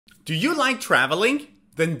Do you like traveling?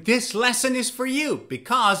 Then this lesson is for you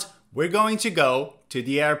because we're going to go to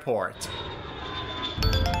the airport.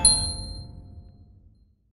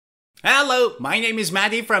 Hello, my name is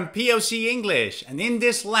Maddie from POC English, and in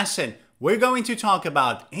this lesson, we're going to talk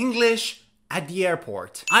about English at the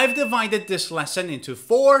airport. I've divided this lesson into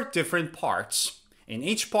 4 different parts. In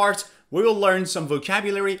each part, we will learn some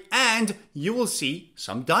vocabulary and you will see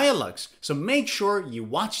some dialogues. So make sure you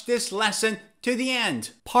watch this lesson to the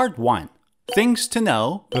end. Part 1. Things to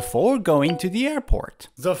know before going to the airport.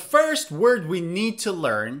 The first word we need to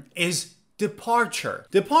learn is departure.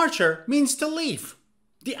 Departure means to leave.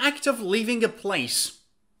 The act of leaving a place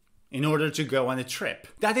in order to go on a trip.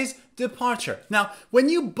 That is departure. Now, when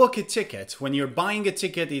you book a ticket, when you're buying a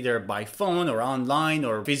ticket either by phone or online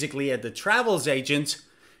or physically at the travels agent,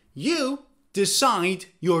 you decide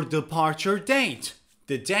your departure date,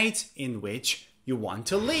 the date in which you want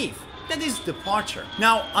to leave. That is departure.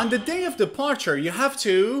 Now, on the day of departure, you have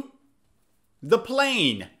the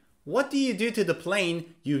plane. What do you do to the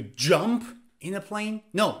plane? You jump in a plane?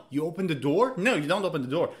 No. You open the door? No, you don't open the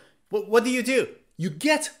door. What do? You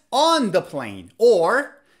get on the plane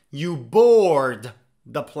or you board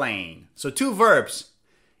the plane. So 2 verbs.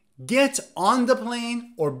 Get on the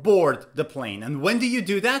plane or board the plane. And when do you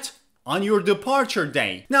do that? On your departure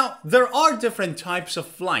day. Now, there are different types of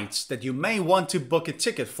flights that you may want to book a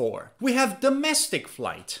ticket for. We have domestic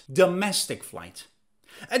flight. Domestic flight.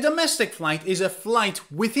 A domestic flight is a flight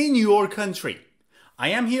within your country. I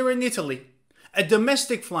am here in Italy. A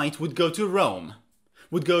domestic flight would go to Rome,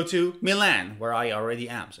 would go to Milan, where I already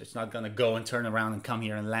am. So it's not going to go and turn around and come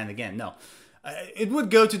here and land again. No. It would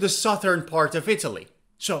go to the southern part of Italy.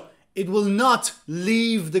 So it will not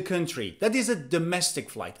leave the country. That is a domestic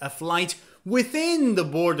flight, a flight within the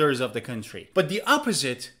borders of the country. But the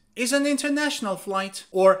opposite is an international flight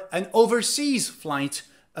or an overseas flight,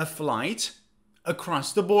 a flight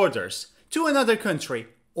across the borders to another country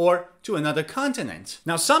or to another continent.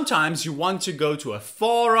 Now, sometimes you want to go to a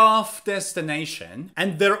far-off destination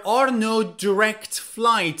and there are no direct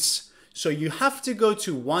flights. So you have to go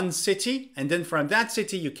to one city and then from that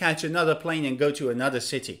city you catch another plane and go to another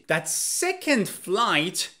city. That second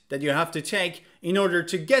flight that you have to take in order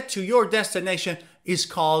to get to your destination is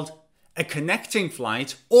called a connecting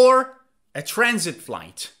flight or a transit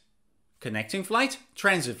flight. Connecting flight,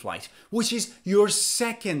 transit flight, which is your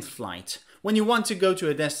second flight when you want to go to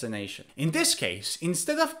a destination. In this case,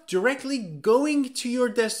 instead of directly going to your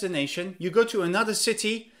destination, you go to another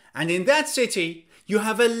city and in that city you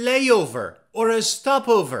have a layover or a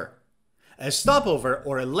stopover. A stopover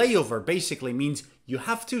or a layover basically means you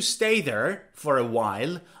have to stay there for a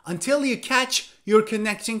while until you catch your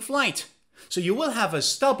connecting flight. So you will have a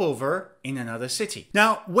stopover in another city.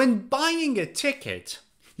 Now, when buying a ticket,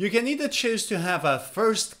 you can either choose to have a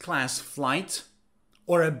first class flight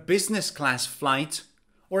or a business class flight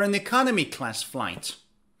or an economy class flight.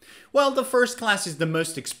 Well, the first class is the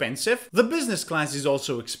most expensive. The business class is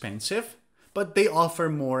also expensive, but they offer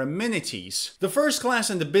more amenities. The first class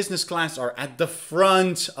and the business class are at the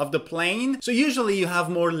front of the plane, so usually you have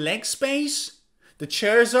more leg space, the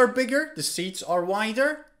chairs are bigger, the seats are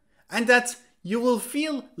wider, and that you will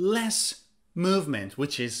feel less movement,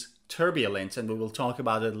 which is turbulent, and we will talk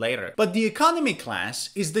about it later. But the economy class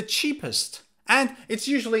is the cheapest, and it's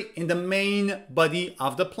usually in the main body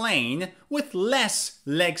of the plane with less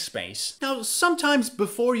leg space. Now, sometimes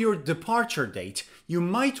before your departure date, you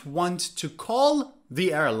might want to call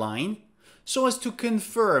the airline so as to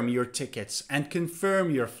confirm your tickets and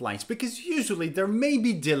confirm your flights, because usually there may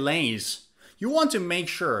be delays. You want to make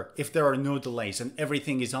sure if there are no delays and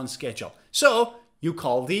everything is on schedule. So you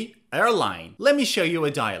call the airline. Let me show you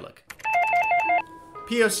a dialogue.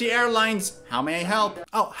 POC Airlines, how may I help?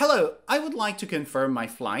 Oh, hello, I would like to confirm my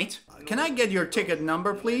flight. Can I get your ticket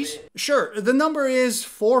number, please? Sure, the number is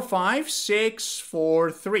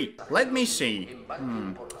 45643. Let me see.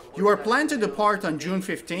 You are planned to depart on June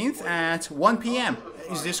 15th at 1 p.m.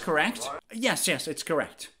 Is this correct? Yes, it's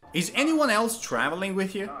correct. Is anyone else traveling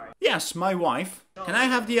with you? Yes, my wife. Can I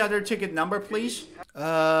have the other ticket number, please?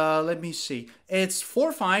 Let me see. It's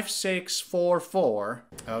 45644.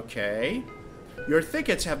 Okay. Your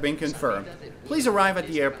tickets have been confirmed. Please arrive at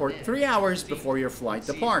the airport 3 hours before your flight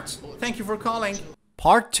departs. Thank you for calling.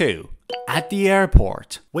 Part 2. At the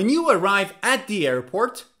airport. When you arrive at the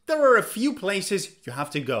airport, there are a few places you have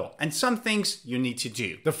to go and some things you need to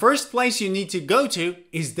do. The first place you need to go to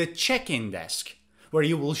is the check-in desk, where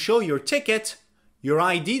you will show your ticket, your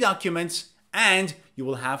ID documents, and you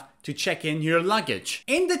will have to check in your luggage.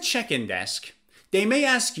 In the check-in desk, they may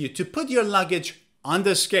ask you to put your luggage on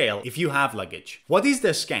the scale if you have luggage. What is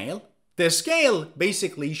the scale? The scale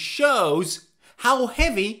basically shows how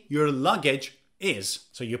heavy your luggage is.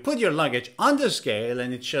 So you put your luggage on the scale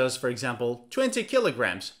and it shows, for example, 20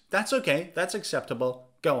 kilograms. That's okay, that's acceptable.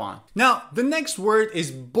 Go on. Now, the next word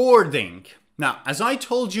is boarding. Now, as I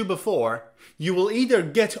told you before, you will either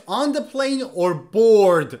get on the plane or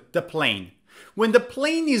board the plane. When the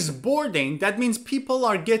plane is boarding, that means people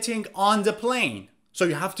are getting on the plane. So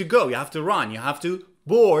you have to go, you have to run, you have to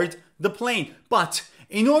board the plane. But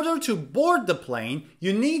in order to board the plane,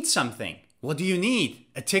 you need something. What do you need?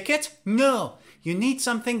 A ticket? No. You need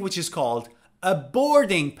something which is called a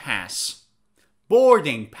boarding pass.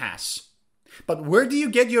 Boarding pass. But where do you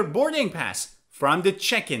get your boarding pass? From the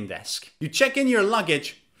check-in desk. You check in your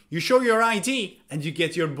luggage, you show your ID, and you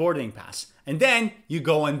get your boarding pass. And then you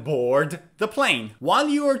go and board the plane. While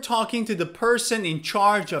you are talking to the person in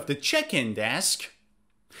charge of the check-in desk,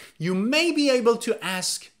 you may be able to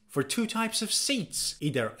ask for two types of seats.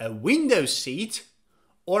 Either a window seat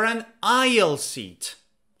or an aisle seat.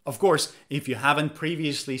 Of course, if you haven't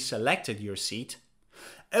previously selected your seat,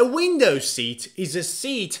 a window seat is a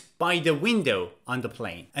seat by the window on the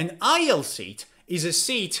plane. An aisle seat is a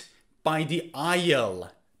seat by the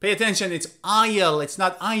aisle. Pay attention, it's aisle, it's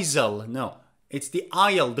not aisle. No, it's the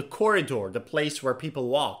aisle, the corridor, the place where people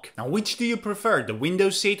walk. Now, which do you prefer, the window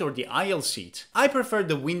seat or the aisle seat? I prefer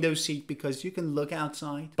the window seat because you can look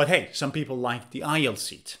outside. But hey, some people like the aisle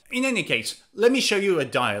seat. In any case, let me show you a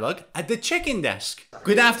dialogue at the check-in desk.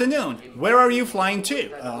 Good afternoon. Where are you flying to?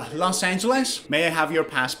 Los Angeles? May I have your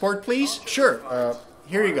passport, please? Sure.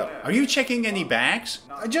 Here you go. Are you checking any bags?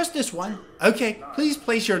 Just this one. Okay, please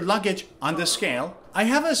place your luggage on the scale. I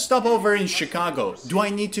have a stopover in Chicago. Do I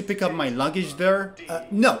need to pick up my luggage there?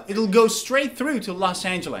 No, it'll go straight through to Los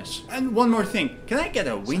Angeles. And one more thing, can I get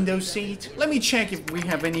a window seat? Let me check if we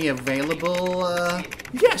have any available.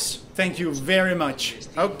 Yes, thank you very much.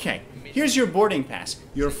 Okay. Here's your boarding pass.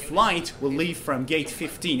 Your flight will leave from gate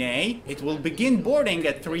 15A. It will begin boarding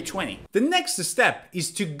at 3:20. The next step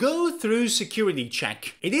is to go through security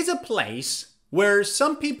check. It is a place where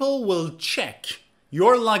some people will check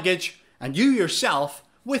your luggage and you yourself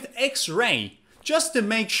with X-ray just to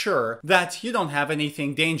make sure that you don't have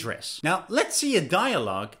anything dangerous. Now, let's see a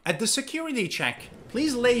dialogue at the security check.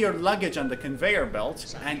 Please lay your luggage on the conveyor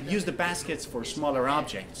belt and use the baskets for smaller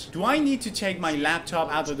objects. Do I need to take my laptop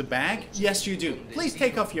out of the bag? Yes, you do. Please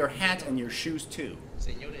take off your hat and your shoes too.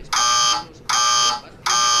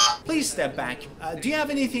 Please step back. Do you have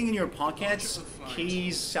anything in your pockets?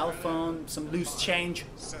 Keys, cell phone, some loose change?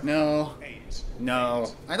 No.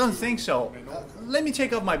 No, I don't think so. Let me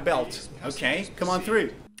take off my belt. Okay, come on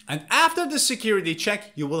through. And after the security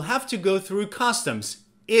check, you will have to go through customs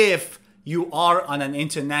if you are on an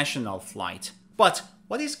international flight. But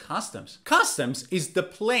what is customs? Customs is the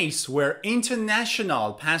place where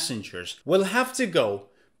international passengers will have to go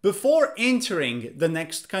before entering the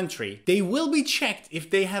next country. They will be checked if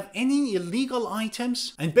they have any illegal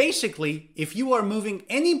items. And basically, if you are moving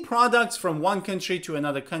any products from one country to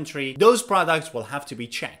another country, those products will have to be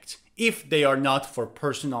checked if they are not for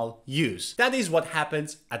personal use. That is what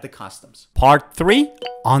happens at the customs. Part 3,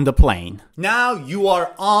 on the plane. Now you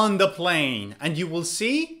are on the plane and you will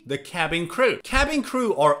see the cabin crew. Cabin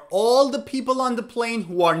crew are all the people on the plane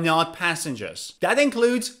who are not passengers. That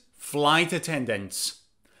includes flight attendants.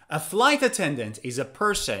 A flight attendant is a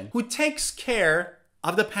person who takes care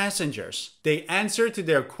of the passengers. They answer to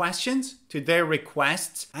their questions, to their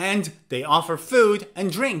requests, and they offer food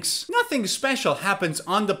and drinks. Nothing special happens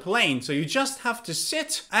on the plane, so you just have to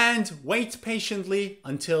sit and wait patiently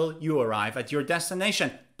until you arrive at your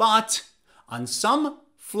destination. But on some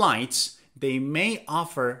flights, they may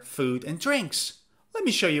offer food and drinks. Let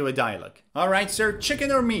me show you a dialogue. All right, sir,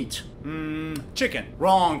 chicken or meat? Chicken.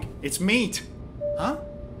 Wrong, it's meat. Huh?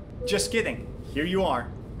 Just kidding. Here you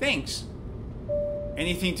are. Thanks.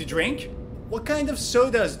 Anything to drink? What kind of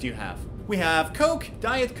sodas do you have? We have Coke,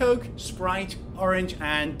 Diet Coke, Sprite, Orange,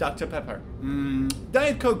 and Dr. Pepper.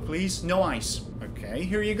 Diet Coke, please. No ice. Okay,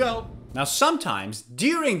 here you go. Now, sometimes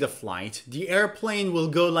during the flight, the airplane will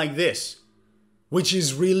go like this, which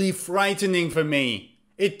is really frightening for me.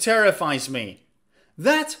 It terrifies me.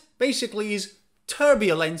 That basically is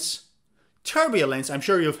turbulence. Turbulence, I'm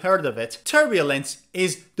sure you've heard of it. Turbulence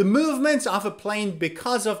is the movements of a plane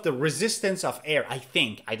because of the resistance of air, I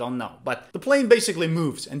think. I don't know. But the plane basically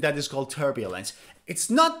moves, and that is called turbulence. It's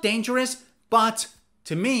not dangerous, but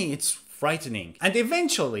to me, it's frightening. And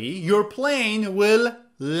eventually, your plane will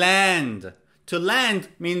land. To land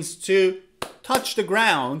means to touch the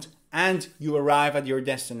ground, and you arrive at your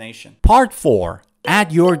destination. Part 4.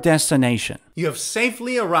 At your destination. You have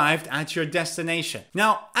safely arrived at your destination.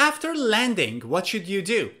 Now, after landing, what should you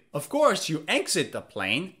do? Of course, you exit the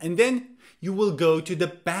plane and then you will go to the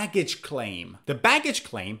baggage claim. The baggage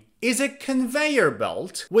claim is a conveyor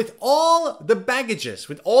belt with all the baggages,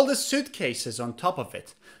 with all the suitcases on top of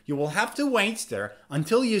it. You will have to wait there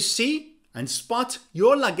until you see and spot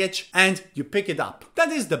your luggage and you pick it up.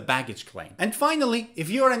 That is the baggage claim. And finally, if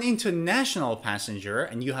you're an international passenger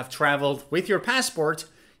and you have traveled with your passport,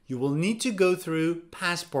 you will need to go through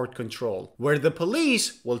passport control, where the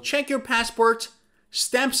police will check your passport,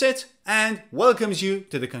 stamps it, and welcomes you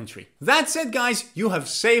to the country. That's it, guys. You have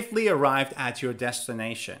safely arrived at your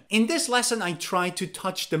destination. In this lesson, I tried to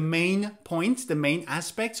touch the main points, the main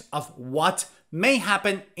aspects of what may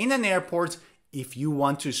happen in an airport if you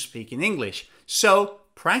want to speak in English. So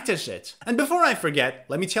practice it. And before I forget,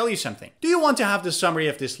 let me tell you something. Do you want to have the summary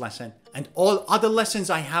of this lesson and all other lessons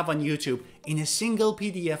I have on YouTube in a single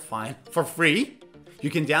PDF file for free? You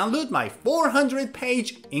can download my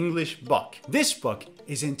 400-page English book. This book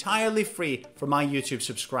is entirely free for my YouTube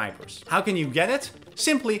subscribers. How can you get it?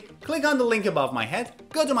 Simply click on the link above my head,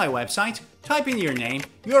 go to my website, type in your name,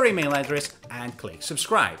 your email address, and click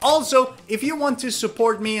subscribe. Also, if you want to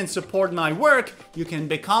support me and support my work, you can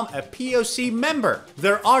become a POC member.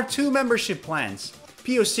 There are 2 membership plans,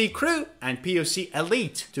 POC Crew and POC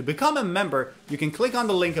Elite. To become a member, you can click on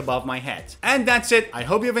the link above my head. And that's it. I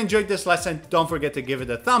hope you've enjoyed this lesson. Don't forget to give it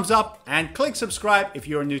a thumbs up and click subscribe if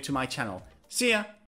you're new to my channel. See ya!